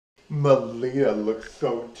Melina looks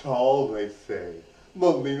so tall, they say.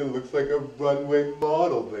 Melina looks like a runway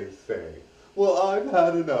model, they say. Well, I've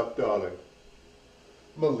had enough, darling.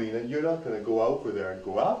 Melina, you're not going to go over there and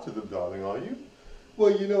go after them, darling, are you?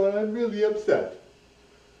 Well, you know what, I'm really upset.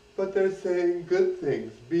 But they're saying good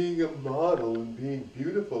things, being a model and being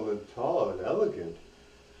beautiful and tall and elegant.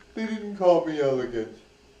 They didn't call me elegant.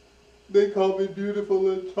 They called me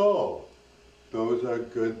beautiful and tall. Those are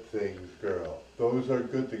good things, girl. Those are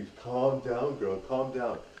good things. Calm down, girl. Calm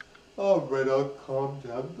down. All right, I'll calm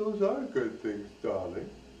down. Those are good things, darling.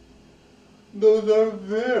 Those are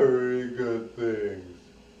very good things.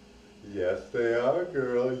 Yes, they are,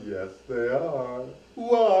 girl. Yes, they are.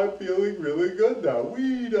 Wow, I'm feeling really good now.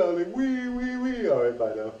 Wee, darling. Wee, wee, wee. All right,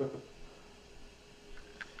 bye now.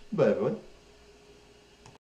 Bye, everyone.